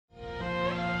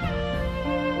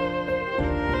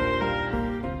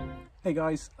Hey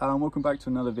guys, welcome back to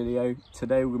another video.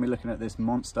 Today we're going to be looking at this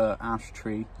monster ash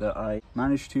tree that I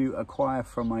managed to acquire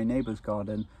from my neighbour's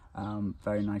garden.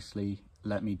 Very nicely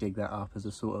let me dig that up as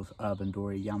a sort of urban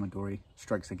dory, Yamadori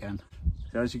strikes again.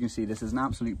 So as you can see, this is an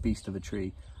absolute beast of a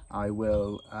tree. I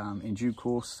will, in due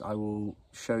course, I will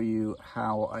show you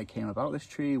how I came about this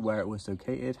tree, where it was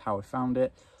located, how I found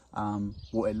it,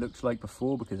 what it looked like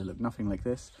before, because it looked nothing like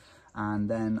this. And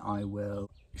then I will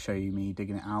show you me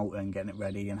digging it out and getting it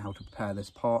ready and how to prepare this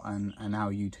pot and how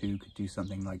you too could do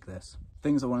something like this.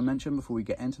 Things I want to mention before we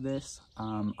get into this,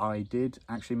 I did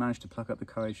actually manage to pluck up the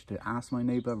courage to ask my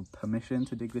neighbour permission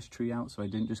to dig this tree out, so I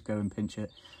didn't just go and pinch it.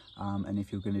 And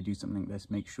if you're going to do something like this,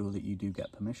 make sure that you do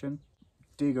get permission.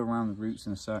 Dig around the roots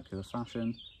in a circular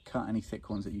fashion, cut any thick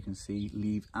ones that you can see,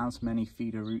 leave as many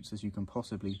feeder roots as you can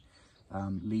possibly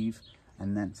leave,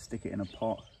 and then stick it in a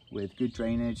pot with good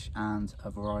drainage and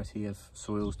a variety of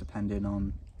soils, depending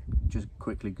on, just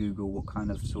quickly Google what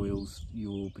kind of soils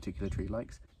your particular tree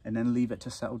likes, and then leave it to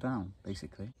settle down.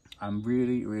 Basically, I'm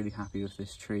really happy with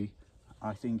this tree.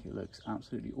 I think it looks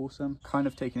absolutely awesome. Kind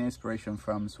of taking inspiration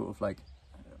from sort of like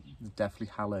Deathly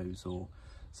Hallows or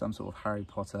some sort of Harry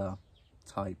Potter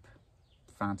type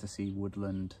fantasy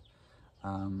woodland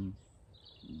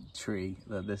tree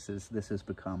that this has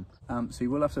become. So you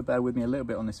will have to bear with me a little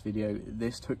bit on this video.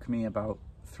 This took me about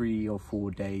 3 or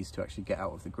 4 days to actually get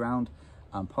out of the ground,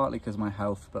 partly because of my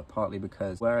health, but partly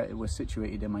because where it was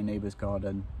situated in my neighbour's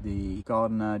garden, the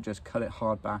gardener just cut it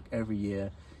hard back every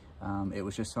year. It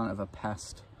was just sort of a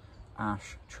pest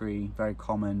ash tree, very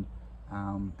common,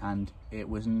 and it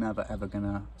was never ever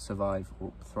gonna survive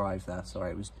or thrive there.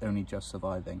 Sorry, it was only just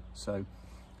surviving. So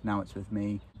now it's with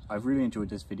me. I've really enjoyed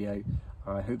this video.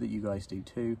 I hope that you guys do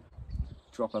too.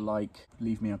 Drop a like,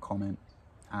 leave me a comment,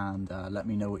 and let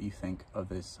me know what you think of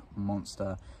this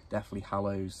monster Deathly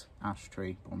Hallows ash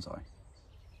tree bonsai.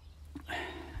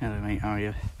 Hello mate, how are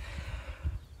you?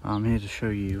 I'm here to show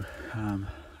you, I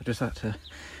just had to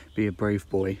be a brave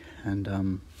boy and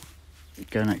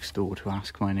go next door to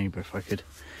ask my neighbour if I could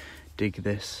dig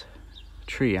this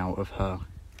tree out of her.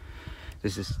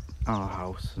 This is our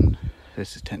house and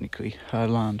this is technically her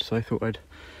land, so I thought I'd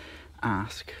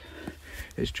ask.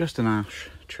 It's just an ash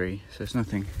tree, so it's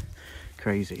nothing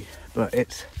crazy, but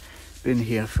it's been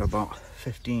here for about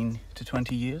 15 to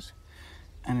 20 years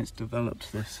and it's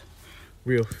developed this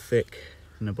real thick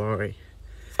nabari.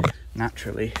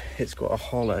 Naturally, it's got a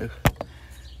hollow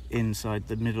inside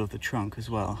the middle of the trunk as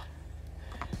well.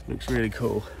 Looks really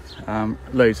cool.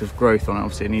 Loads of growth on it.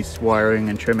 Obviously it needs wiring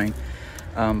and trimming,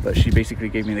 but she basically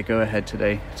gave me the go-ahead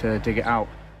today to dig it out.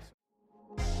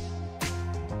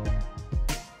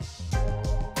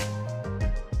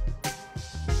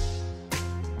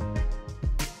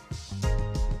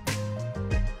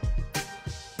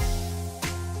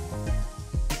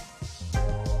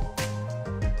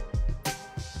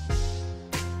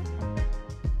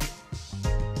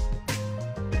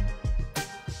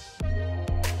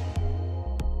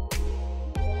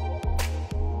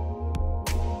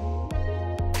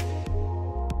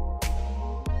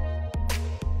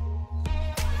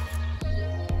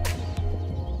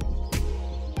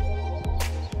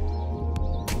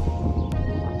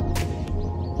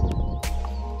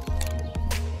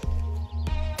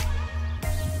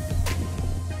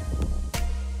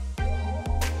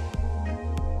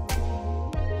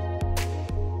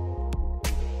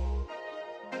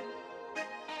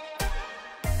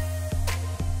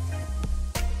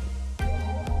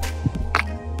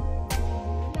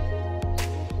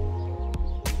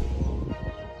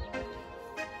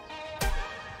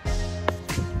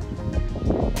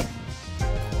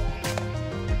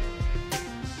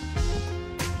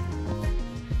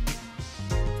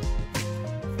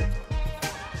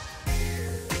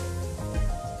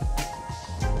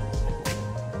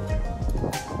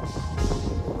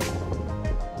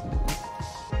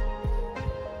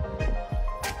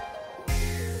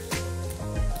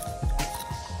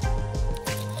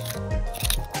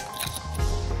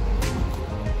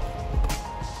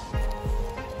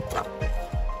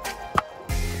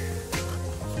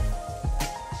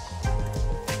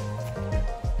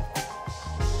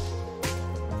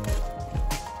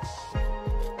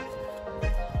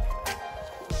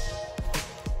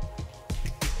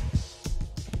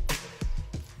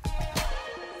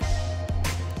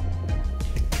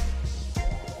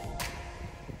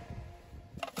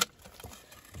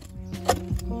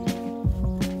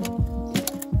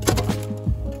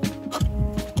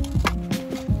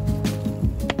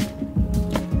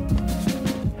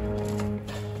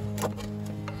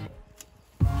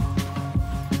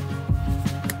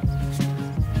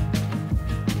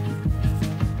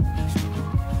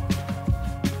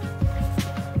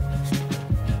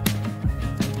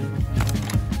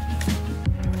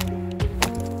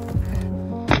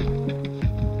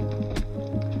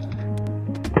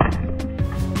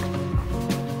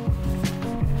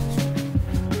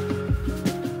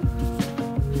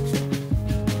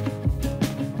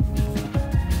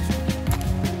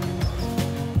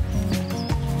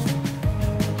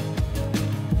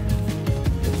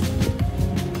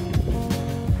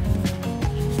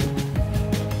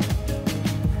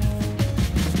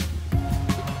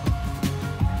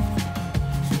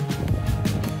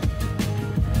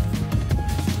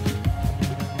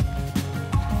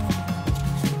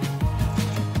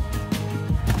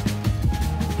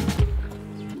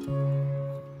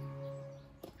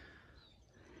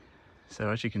 So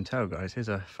as you can tell, guys, here's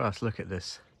a first look at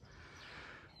this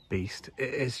beast.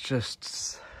 It is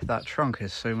just, that trunk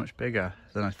is so much bigger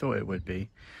than I thought it would be.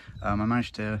 I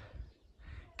managed to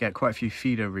get quite a few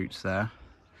feeder roots there.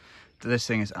 This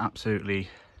thing is absolutely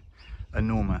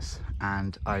enormous,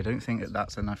 and I don't think that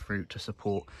that's enough root to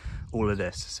support all of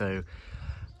this. So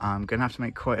I'm gonna have to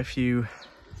make quite a few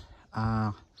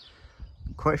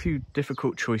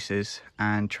difficult choices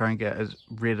and try and get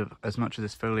rid of as much of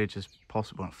this foliage as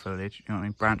possible, not foliage, you know what I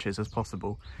mean, branches as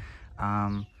possible,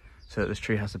 so that this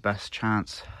tree has the best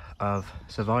chance of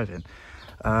surviving.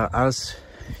 As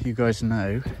you guys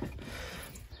know,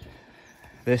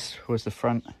 this was the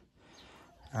front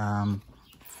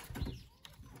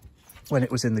when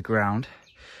it was in the ground,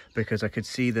 because I could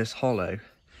see this hollow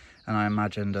and I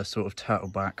imagined a sort of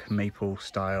turtleback maple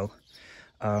style.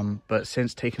 But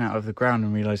since taking it out of the ground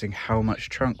and realizing how much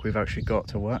trunk we've actually got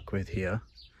to work with here,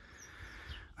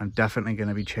 I'm definitely going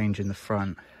to be changing the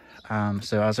front.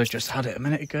 So as I just had it a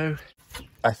minute ago,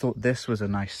 I thought this was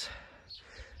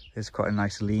it's quite a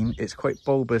nice lean. It's quite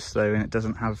bulbous though, and it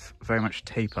doesn't have very much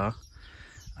taper.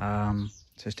 So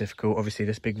it's difficult. Obviously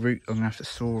this big root I'm gonna have to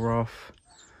saw off.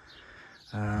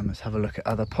 Let's have a look at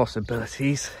other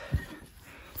possibilities.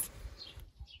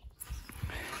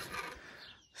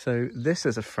 So this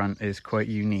as a front is quite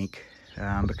unique,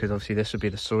 because obviously this would be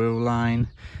the soil line,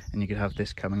 and you could have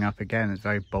this coming up again. It's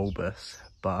very bulbous,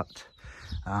 but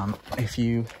if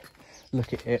you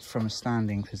look at it from a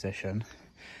standing position,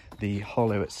 the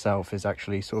hollow itself is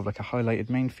actually sort of like a highlighted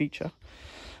main feature.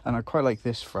 And I quite like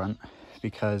this front,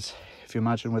 because if you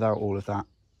imagine without all of that,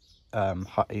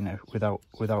 you know, without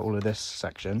all of this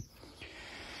section,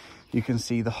 you can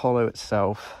see the hollow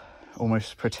itself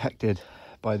almost protected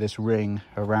by this ring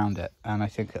around it, and I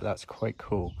think that that's quite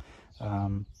cool.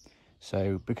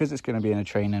 So because it's going to be in a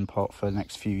training pot for the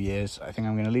next few years, I think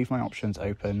I'm going to leave my options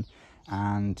open,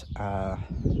 and I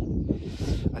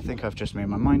think I've just made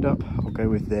my mind up. I'll go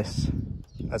with this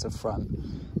as a front,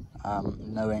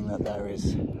 knowing that there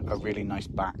is a really nice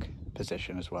back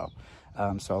position as well.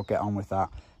 So I'll get on with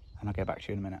that and I'll get back to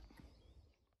you in a minute.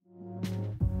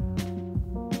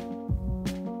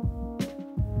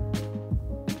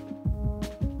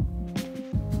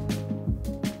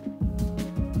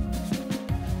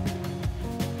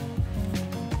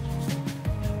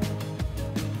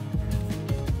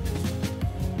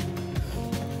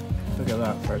 Look at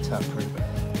that for a taproot.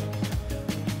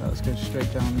 Let's go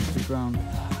straight down into the ground.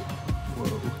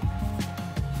 Whoa.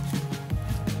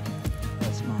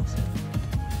 That's massive.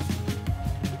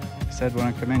 I said when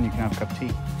I come in you can have a cup of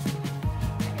tea.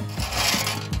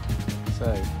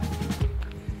 So,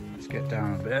 let's get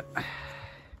down a bit.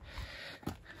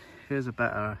 Here's a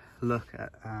better look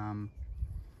at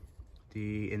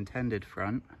the intended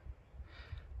front.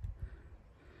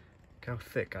 Look how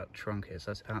thick that trunk is.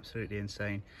 That's absolutely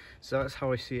insane. So that's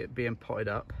how I see it being potted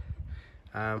up.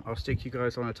 I'll stick you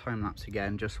guys on a time lapse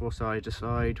again, just whilst I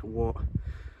decide what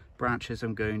branches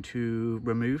I'm going to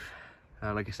remove.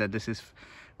 Like I said, this is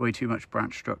way too much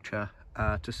branch structure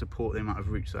to support the amount of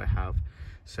roots that I have.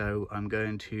 So I'm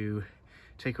going to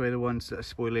take away the ones that are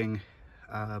spoiling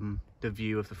the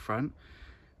view of the front.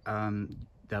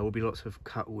 There will be lots of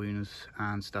cut wounds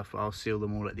and stuff, but I'll seal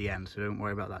them all at the end, so don't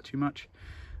worry about that too much.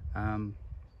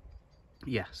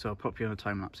 Yeah, so I'll pop you on a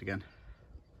time lapse again.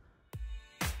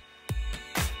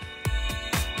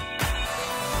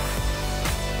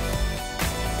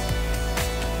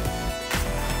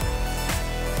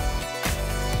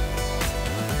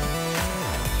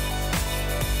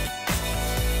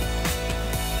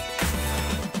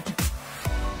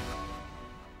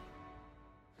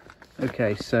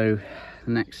 Okay, so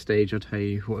the next stage I'll tell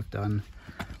you what I've done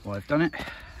while I've done it.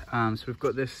 So we've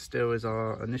got this still as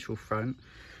our initial front.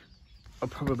 I'll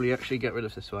probably actually get rid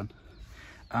of this one.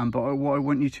 But what I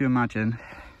want you to imagine,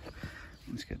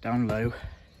 let's get down low,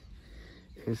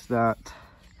 is that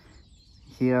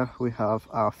here we have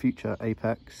our future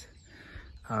apex.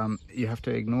 You have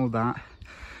to ignore that.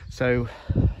 So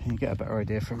you get a better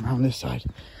idea from around this side.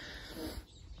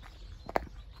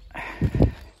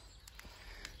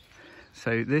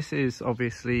 So this is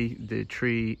obviously the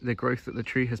tree, the growth that the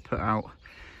tree has put out,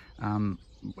 and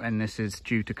this is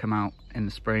due to come out in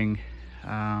the spring in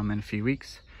a few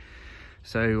weeks.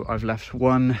 So I've left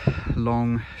one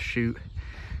long shoot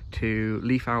to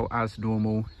leaf out as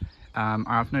normal. I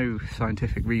have no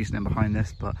scientific reasoning behind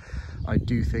this, but I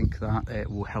do think that it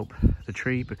will help the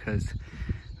tree because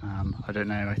I don't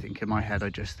know, I think in my head I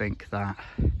just think that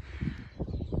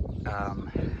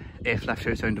if left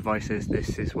to its own devices,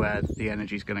 this is where the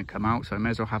energy is going to come out. So I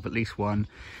may as well have at least one.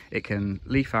 It can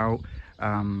leaf out,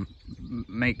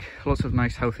 make lots of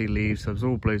nice healthy leaves,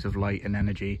 absorb loads of light and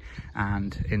energy,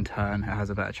 and in turn it has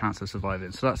a better chance of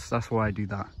surviving. So that's why I do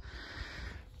that.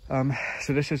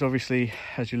 So this is obviously,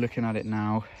 as you're looking at it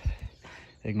now,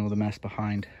 ignore the mess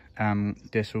behind,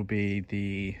 this will be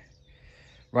the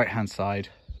right hand side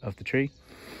of the tree.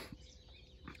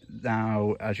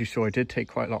 Now, as you saw, I did take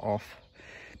quite a lot off.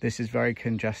 This is very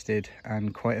congested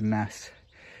and quite a mess,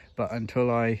 but until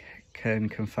I can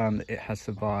confirm that it has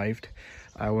survived,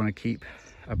 I want to keep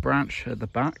a branch at the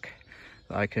back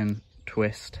that I can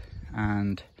twist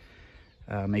and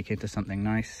make into something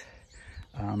nice.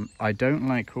 I don't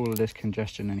like all of this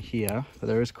congestion in here, but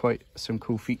there is quite some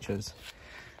cool features.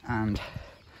 And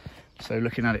so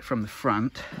looking at it from the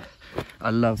front, I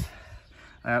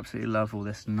absolutely love all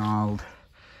this gnarled.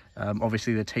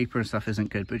 Obviously the taper and stuff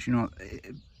isn't good, but you know what,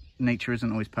 nature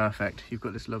isn't always perfect. You've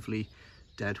got this lovely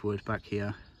dead wood back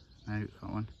here. No,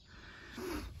 that one.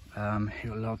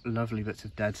 You've got lovely bits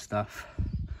of dead stuff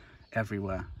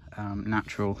everywhere,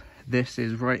 natural. This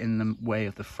is right in the way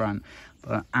of the front,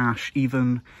 but ash,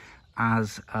 even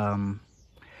as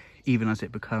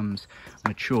it becomes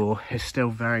mature, is still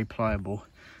very pliable.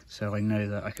 So I know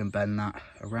that I can bend that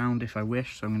around if I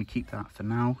wish, so I'm going to keep that for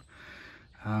now.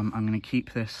 I'm going to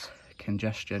keep this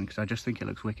congestion because I just think it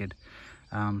looks wicked.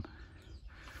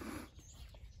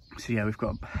 So yeah, we've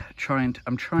got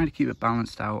I'm trying to keep it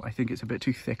balanced out. I think it's a bit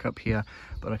too thick up here,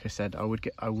 but like I said, I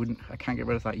can't get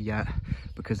rid of that yet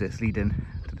because it's leading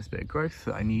to this bit of growth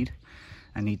that I need.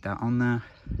 I need that on there.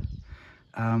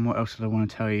 What else did I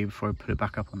want to tell you before I put it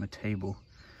back up on the table?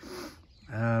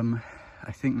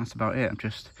 I think that's about it.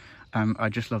 I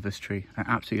just love this tree. I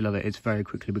absolutely love it. It's very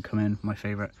quickly becoming my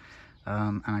favorite.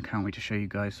 And I can't wait to show you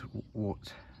guys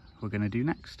what we're going to do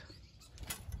next.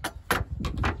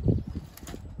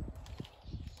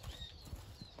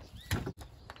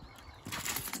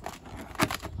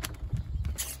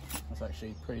 That's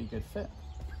actually a pretty good fit.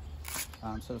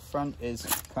 So the front is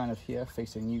kind of here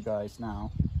facing you guys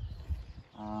now.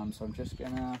 So I'm just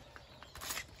gonna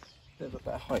a bit of a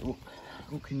better height.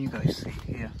 What can you guys see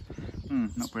here?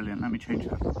 Not brilliant. Let me change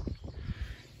that.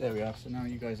 There we are. So now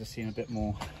you guys are seeing a bit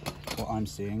more what I'm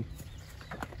seeing.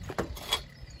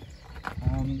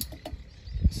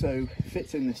 So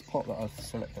fits in this pot that I've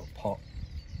selected,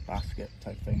 basket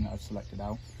type thing that I've selected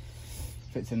out.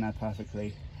 Fits in there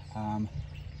perfectly.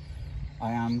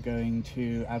 I am going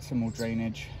to add some more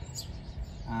drainage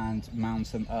and mound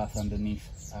some earth underneath.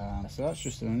 So that's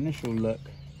just an initial look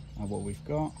at what we've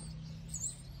got.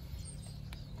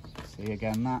 See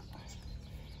again,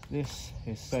 this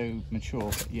is so mature,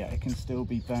 but yeah, it can still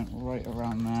be bent right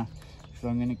around there. So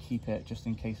I'm going to keep it just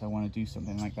in case I want to do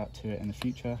something like that to it in the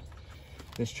future.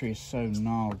 This tree is so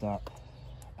gnarled up.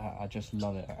 I just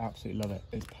love it. I absolutely love it.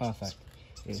 It's perfect.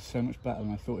 It's so much better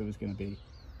than I thought it was going to be.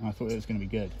 And I thought it was going to be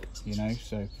good, you know,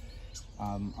 so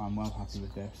I'm well happy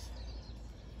with this.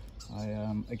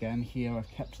 Again, here I've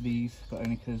kept these, but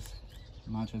only because,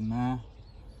 imagine there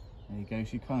you go.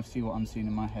 So you kind of see what I'm seeing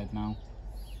in my head now.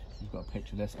 You've got a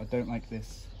picture of this. I don't like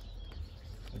this.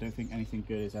 I don't think anything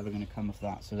good is ever going to come of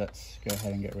that, so let's go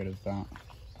ahead and get rid of that.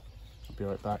 I'll be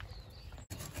right back.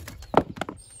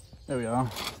 There we are. I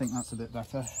think that's a bit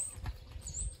better.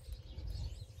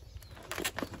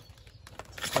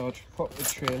 So I'll pop the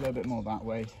tree a little bit more that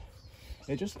way.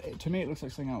 To me it looks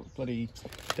like something out bloody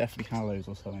Deathly Hallows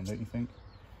or something, don't you think?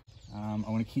 I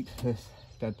want to keep this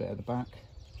dead bit at the back.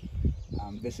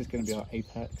 This is going to be our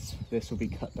apex. This will be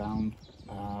cut down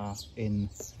in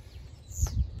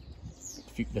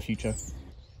the future.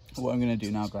 What I'm going to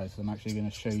do now, guys, is I'm actually going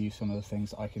to show you some of the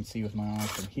things that I can see with my eyes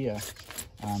from here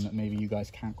that maybe you guys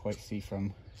can't quite see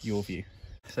from your view.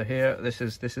 So here, this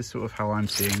is sort of how I'm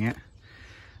seeing it.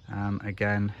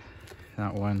 Again,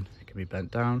 that one can be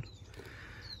bent down.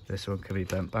 This one can be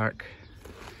bent back.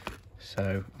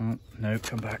 So, oh, no,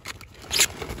 come back.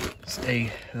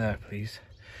 Stay there, please.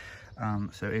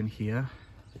 So in here,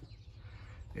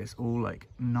 it's all like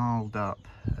gnarled up,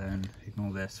 and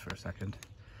ignore this for a second.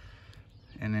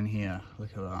 And in here, look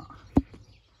at that.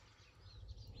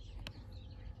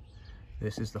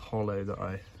 This is the hollow that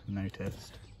I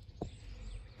noticed.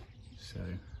 So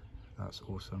that's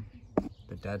awesome.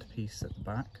 The dead piece at the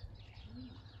back.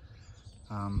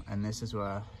 And this is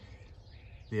where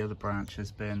the other branch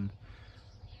has been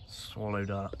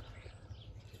swallowed up.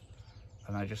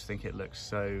 And I just think it looks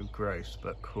so gross,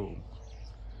 but cool.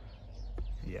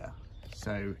 Yeah.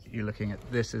 So you're looking at,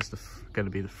 this is going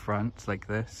to be the front, like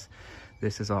this.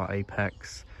 This is our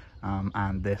apex,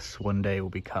 and this one day will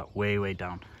be cut way, way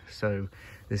down. So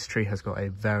this tree has got a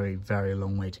very, very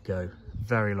long way to go,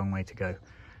 very long way to go.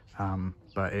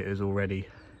 But it is already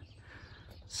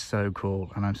so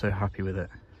cool and I'm so happy with it.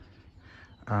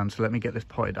 So let me get this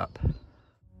potted up.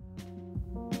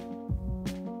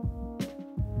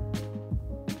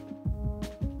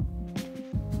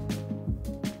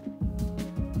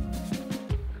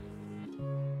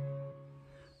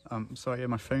 Sorry,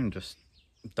 my phone just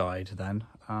died then,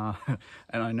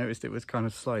 and I noticed it was kind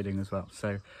of sliding as well.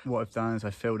 So what I've done is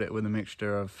I filled it with a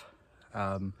mixture of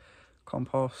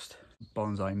compost,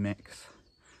 bonsai mix,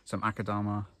 some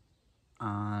akadama,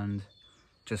 and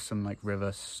just some like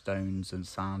river stones and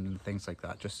sand and things like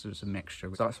that, just as a mixture.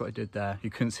 So that's what I did there. You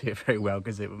couldn't see it very well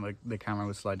because the camera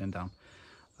was sliding down.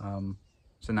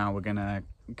 So now we're gonna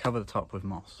cover the top with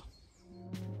moss.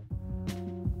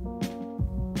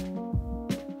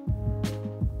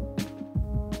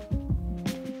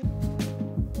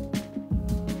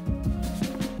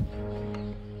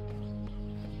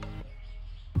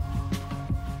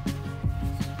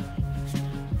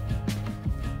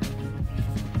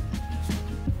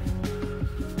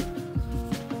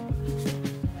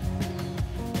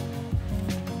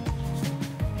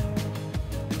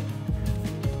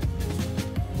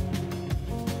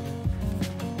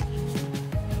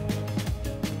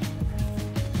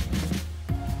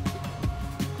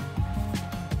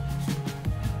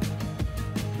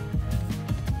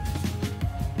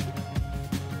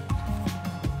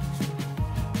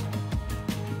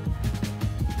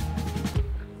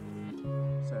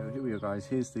 Guys,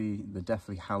 here's the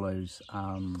deathly Hallows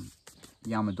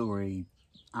Yamadori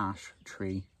ash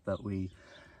tree that we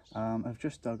have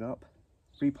just dug up,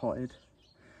 repotted,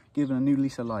 given a new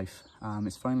lease of life.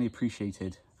 It's finally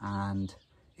appreciated and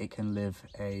it can live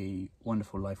a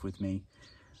wonderful life with me.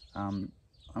 I'm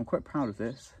quite proud of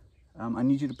this. I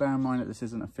need you to bear in mind that this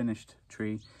isn't a finished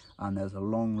tree and there's a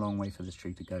long way for this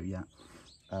tree to go yet.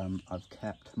 I've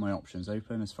kept my options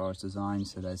open as far as design,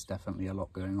 so there's definitely a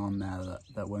lot going on there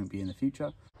that won't be in the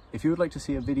future. If you would like to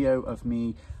see a video of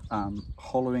me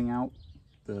hollowing out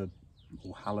or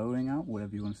hallowing out,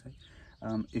 whatever you want to say,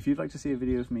 if you'd like to see a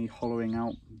video of me hollowing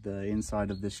out the inside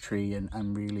of this tree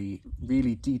and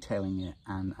really detailing it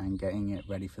and getting it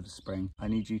ready for the spring, I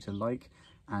need you to like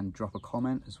and drop a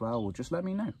comment as well, or just let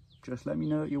me know. Just let me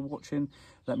know that you're watching,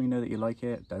 let me know that you like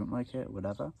it, don't like it,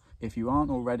 whatever. If you aren't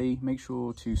already, make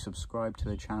sure to subscribe to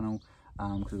the channel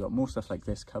because we've got more stuff like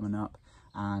this coming up,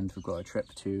 and we've got a trip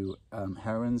to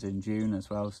Herons in June as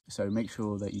well, so make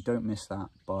sure that you don't miss that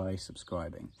by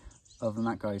subscribing. Other than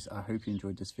that, guys, I hope you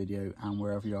enjoyed this video, and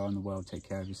wherever you are in the world, take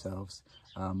care of yourselves,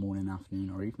 morning,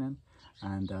 afternoon or evening,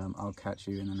 and I'll catch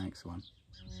you in the next one.